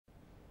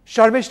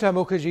Sharmishta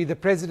Mukherjee, the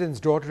president's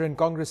daughter and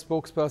Congress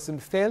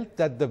spokesperson, felt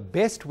that the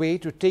best way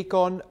to take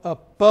on a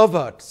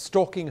pervert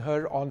stalking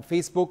her on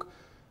Facebook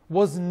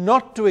was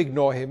not to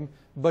ignore him,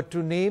 but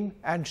to name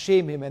and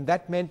shame him. And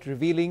that meant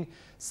revealing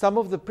some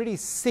of the pretty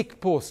sick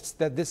posts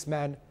that this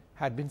man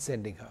had been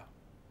sending her.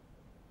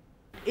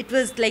 It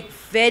was like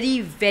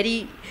very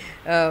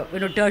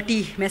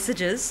dirty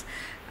messages,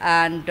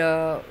 and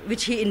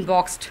which he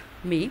inboxed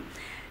me.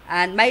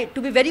 And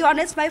to be very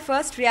honest, my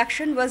first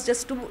reaction was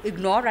just to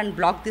ignore and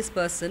block this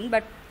person.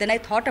 But then I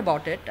thought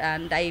about it,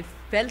 and I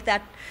felt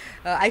that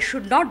I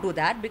should not do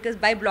that, because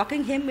by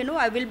blocking him,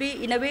 I will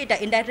be in a way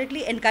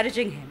indirectly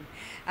encouraging him.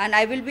 And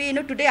I will be,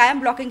 today I am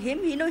blocking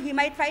him, he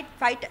might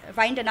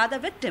find another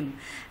victim.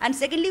 And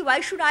secondly, why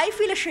should I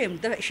feel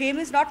ashamed? The shame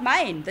is not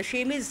mine, the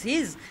shame is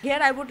his. Here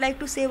I would like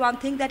to say one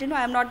thing, that,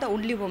 I am not the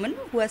only woman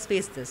who has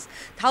faced this.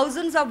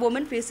 Thousands of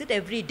women face it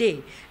every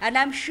day. And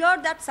I'm sure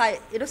that,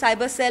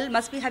 Cyber Cell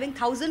must be having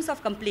thousands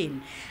of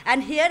complaints.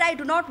 And here I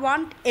do not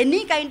want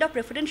any kind of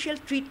preferential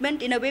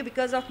treatment in a way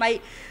because of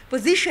my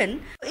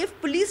position. If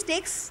police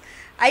takes,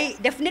 I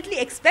definitely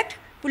expect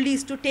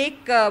police to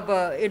take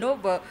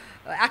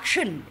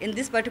action in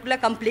this particular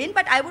complaint,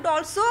 but I would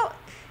also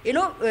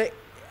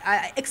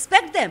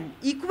expect them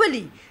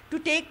equally to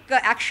take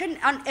action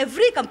on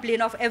every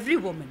complaint of every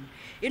woman.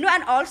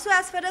 And also,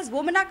 as far as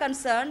women are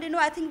concerned,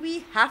 I think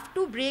we have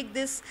to break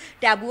this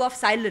taboo of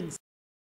silence.